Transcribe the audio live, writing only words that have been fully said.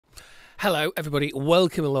Hello everybody,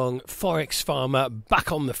 welcome along, Forex Farmer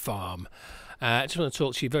back on the farm. I just want to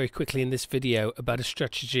talk to you very quickly in this video about a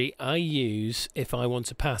strategy I use if I want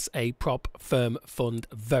to pass a prop firm fund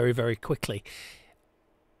very quickly.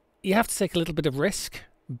 You have to take a little bit of risk,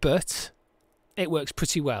 but it works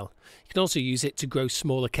pretty well. You can also use it to grow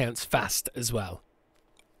small accounts fast as well.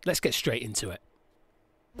 Let's get straight into it.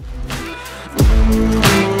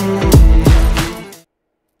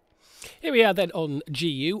 Here we are then on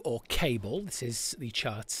GU or cable. This is the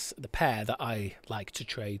charts, the pair that I like to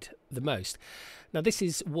trade the most. Now this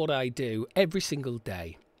is what I do every single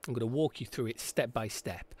day. I'm going to walk you through it step by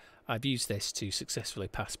step. I've used this to successfully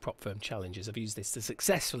pass prop firm challenges. I've used this to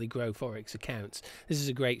successfully grow Forex accounts. This is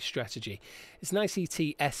a great strategy. It's an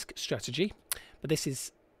ICT-esque strategy, but this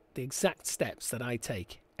is the exact steps that I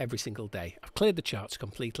take every single day. I've cleared the charts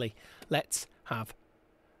completely. Let's have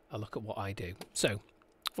a look at what I do. So,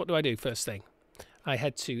 what do I do first thing? I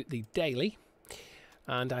head to the daily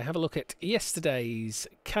and I have a look at yesterday's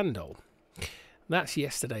candle. That's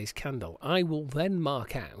yesterday's candle. I will then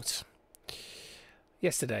mark out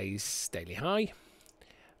yesterday's daily high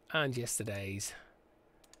and yesterday's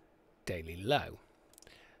daily low.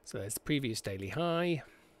 So there's the previous daily high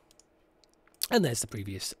and there's the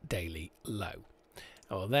previous daily low.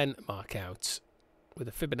 I will then mark out with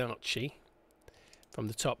a Fibonacci from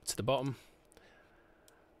the top to the bottom,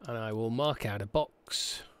 and I will mark out a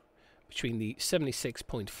box between the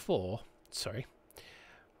 76.4, sorry,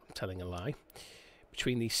 I'm telling a lie,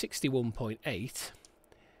 between the 61.8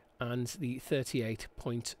 and the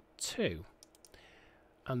 38.2.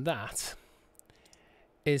 And that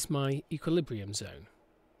is my equilibrium zone.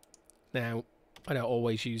 Now, I don't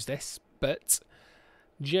always use this, but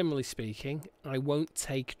generally speaking, I won't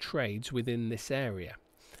take trades within this area.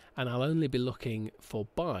 And I'll only be looking for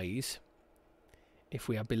buys if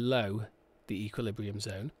we are below the equilibrium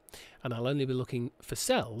zone, and I'll only be looking for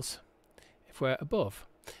sells if we're above.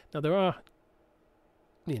 Now there are,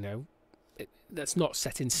 you know, that's not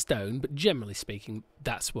set in stone, but generally speaking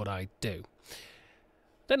that's what I do.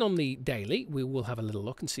 Then on the daily we will have a little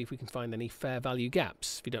look and see if we can find any fair value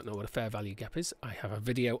gaps. If you don't know what a fair value gap is, I have a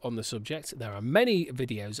video on the subject. There are many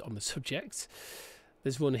videos on the subject.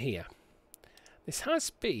 There's one here. This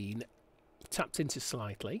has been tapped into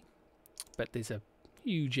slightly, but there's a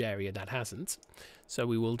huge area that hasn't, so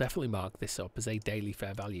we will definitely mark this up as a daily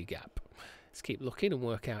fair value gap. Let's keep looking and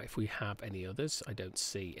work out if we have any others. I don't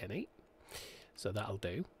see any, so that'll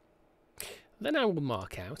do. Then I will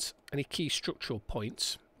mark out any key structural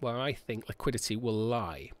points where I think liquidity will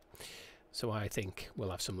lie. So I think we'll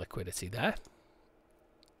have some liquidity there,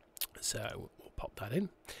 so we'll pop that in.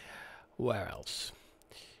 Where else?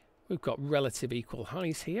 We've got relative equal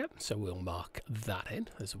highs here, so we'll mark that in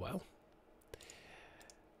as well.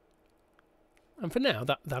 And for now,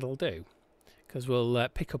 that'll do, because we'll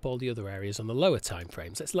pick up all the other areas on the lower time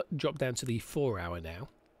frames. Let's drop down to the 4 hour now.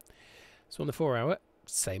 So on the 4 hour,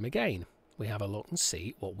 same again. We have a look and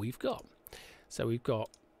see what we've got. So we've got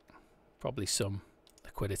probably some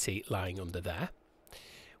liquidity lying under there.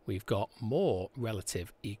 We've got more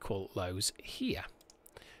relative equal lows here.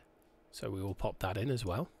 So we will pop that in as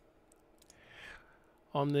well.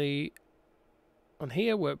 On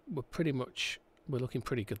here, we're pretty much, we're looking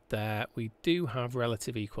pretty good there. We do have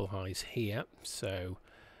relative equal highs here, so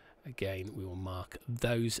again we will mark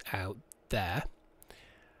those out there.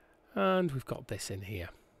 And we've got this in here.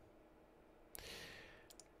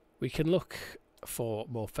 We can look for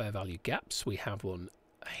more fair value gaps. We have one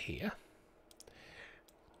here.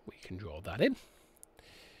 We can draw that in.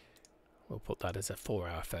 We'll put that as a 4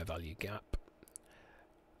 hour fair value gap.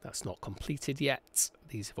 That's not completed yet.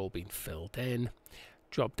 These have all been filled in.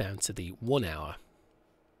 Drop down to the 1 hour.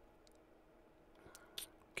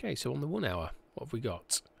 Okay, so on the 1 hour, what have we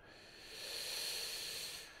got?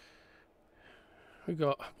 We've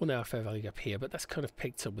got 1 hour fair value gap here, but that's kind of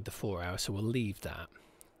picked up with the 4 hour, so we'll leave that.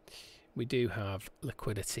 We do have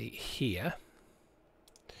liquidity here,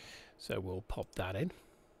 so we'll pop that in.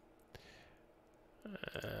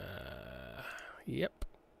 Yep.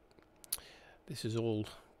 This is all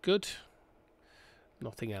good.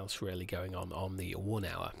 Nothing else really going on the 1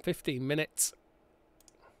 hour. 15 minutes.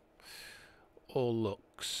 All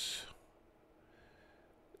looks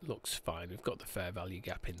fine. We've got the fair value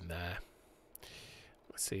gap in there.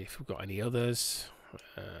 Let's see if we've got any others.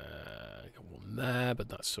 Got one there, but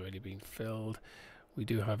that's already been filled. We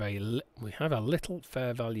do have a little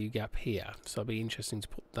fair value gap here, so it'll be interesting to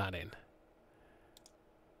put that in.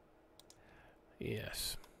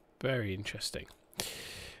 Yes, very interesting.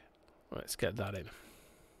 Let's get that in.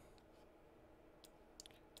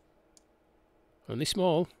 Only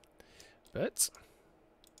small, but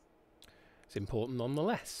It's important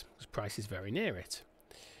nonetheless, because price is very near it.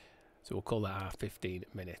 So we'll call that our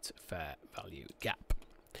 15-minute fair value gap.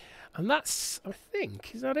 And that's, I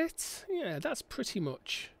think, is that it? Yeah, that's pretty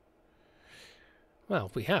much...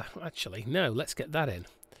 Well, we have, actually. No, let's get that in.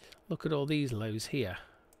 Look at all these lows here.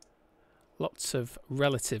 Lots of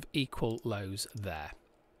relative equal lows there.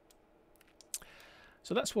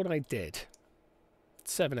 So that's what I did.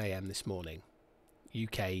 7 AM this morning,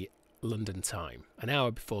 UK London time, an hour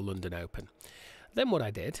before London Open. Then what I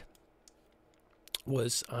did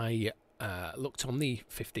was I looked on the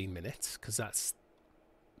 15 minutes, because that's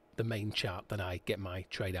the main chart that I get my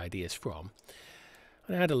trade ideas from.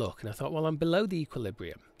 And I had a look and I thought, well, I'm below the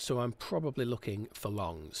equilibrium, so I'm probably looking for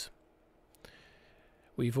longs.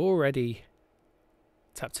 We've already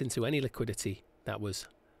tapped into any liquidity that was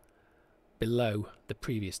below the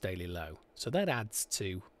previous daily low, so that adds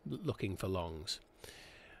to looking for longs.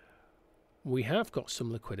 We have got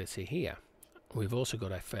some liquidity here. We've also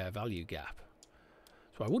got a fair value gap.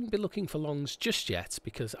 So I wouldn't be looking for longs just yet,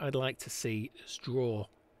 because I'd like to see us draw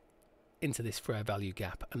into this fair value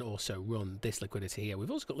gap and also run this liquidity here. We've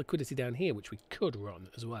also got liquidity down here which we could run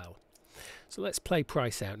as well. So let's play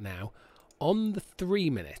price out now on the 3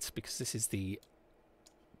 minutes, because this is the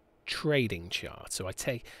trading chart. So I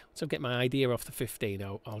get my idea off the 15,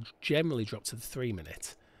 I'll generally drop to the 3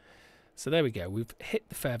 minute. So there we go, we've hit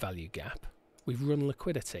the fair value gap, we've run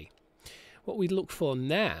liquidity. What we look for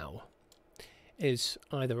now is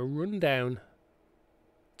either a run down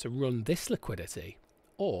to run this liquidity,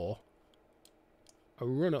 or a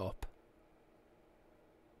run up,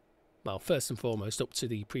 well, first and foremost up to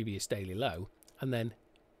the previous daily low, and then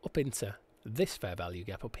up into this fair value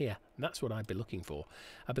gap up here. And that's what I'd be looking for.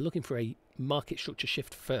 I'd be looking for a market structure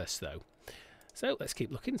shift first though. So let's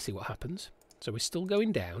keep looking and see what happens. So we're still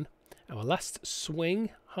going down. Our last swing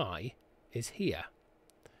high is here.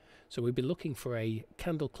 So we'd be looking for a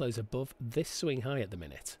candle close above this swing high at the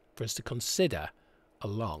minute for us to consider a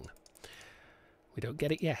long. We don't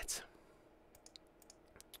get it yet.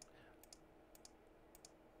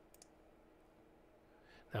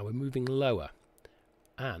 Now we're moving lower,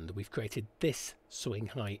 and we've created this swing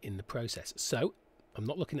high in the process. So I'm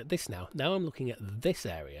not looking at this now. Now I'm looking at this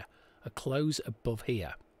area, a close above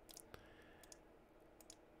here.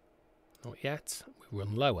 Not yet. We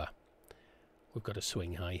run lower. We've got a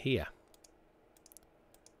swing high here.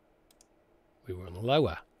 We run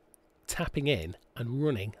lower, tapping in and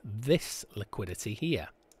running this liquidity here.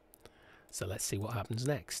 So let's see what happens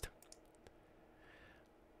next.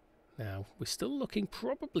 Now, we're still looking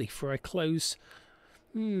probably for a close,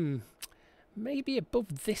 maybe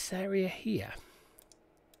above this area here.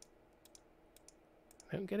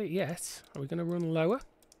 Don't get it yet. Are we going to run lower?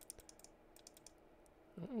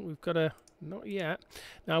 Oh, we've got a, not yet.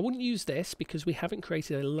 Now, I wouldn't use this because we haven't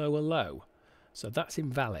created a lower low. So that's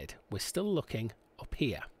invalid. We're still looking up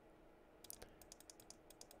here.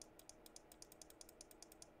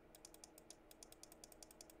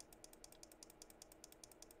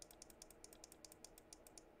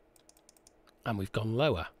 And we've gone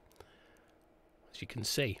lower. As you can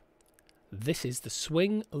see, this is the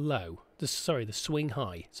swing low, the swing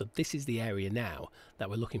high. So this is the area now that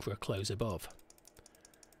we're looking for a close above.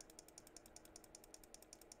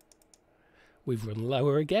 We've run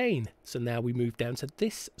lower again. So now we move down to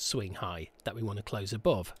this swing high that we want to close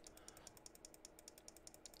above.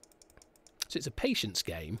 So it's a patience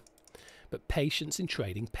game, but patience in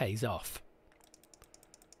trading pays off.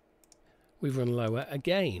 We've run lower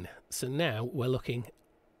again, so now we're looking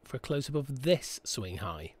for a close above this swing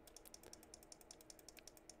high.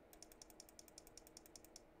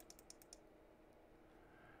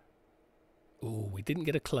 Oh, we didn't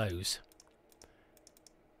get a close.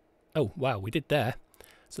 Oh, wow, we did there.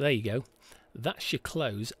 So there you go. That's your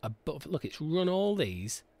close above. Look, it's run all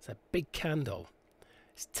these. It's a big candle.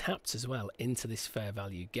 It's tapped as well into this fair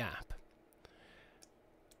value gap.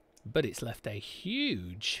 But it's left a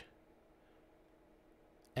huge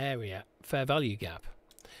area fair value gap.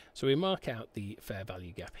 So we mark out the fair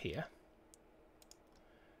value gap here.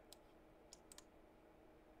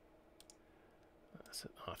 That's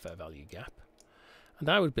our fair value gap. And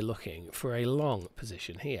I would be looking for a long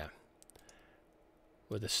position here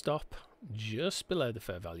with a stop just below the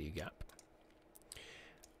fair value gap.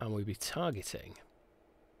 And we'd be targeting,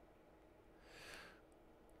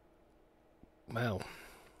 well,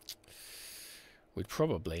 we'd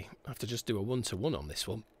probably have to just do a 1-to-1 on this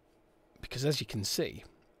one, because as you can see,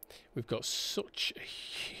 we've got such a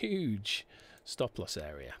huge stop loss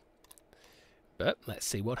area. But let's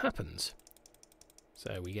see what happens.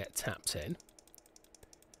 So we get tapped in.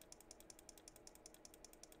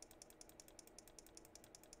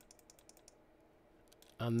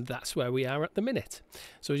 and that's where we are at the minute.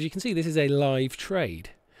 So as you can see, this is a live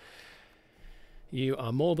trade. You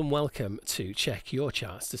are more than welcome to check your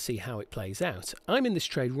charts to see how it plays out. I'm in this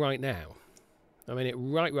trade right now. I'm in it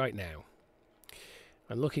right now.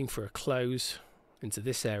 I'm looking for a close into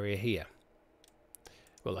this area here.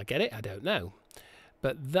 Will I get it? I don't know.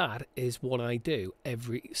 But that is what I do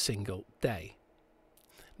every single day.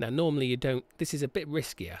 Now, normally you don't. This is a bit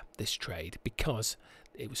riskier, this trade, because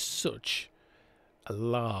it was such a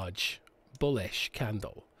large bullish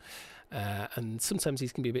candle. And sometimes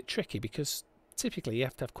these can be a bit tricky because typically you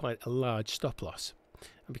have to have quite a large stop loss.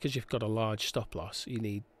 And because you've got a large stop loss, you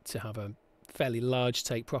need to have a fairly large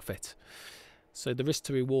take profit. So the risk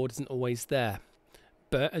to reward isn't always there.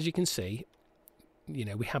 But as you can see, you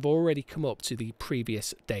know, we have already come up to the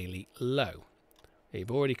previous daily low.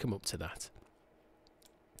 We've already come up to that.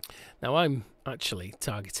 Now I'm actually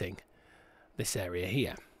targeting this area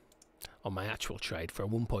here on my actual trade for a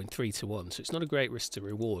 1.3 to 1. So it's not a great risk to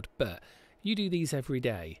reward, but you do these every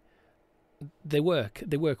day. They work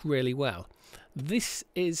really well. This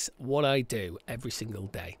is what I do every single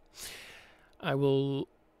day. I will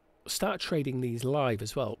start trading these live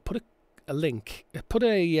as well. Put a link, put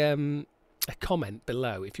a comment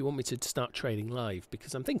below if you want me to start trading live,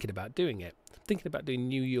 because I'm thinking about doing it. I'm thinking about doing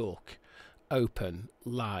New York Open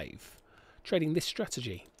live, trading this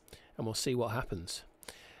strategy, and we'll see what happens.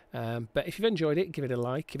 But if you've enjoyed it, give it a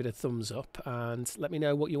like, give it a thumbs up, and let me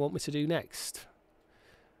know what you want me to do next.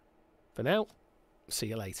 For now, see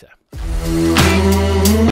you later.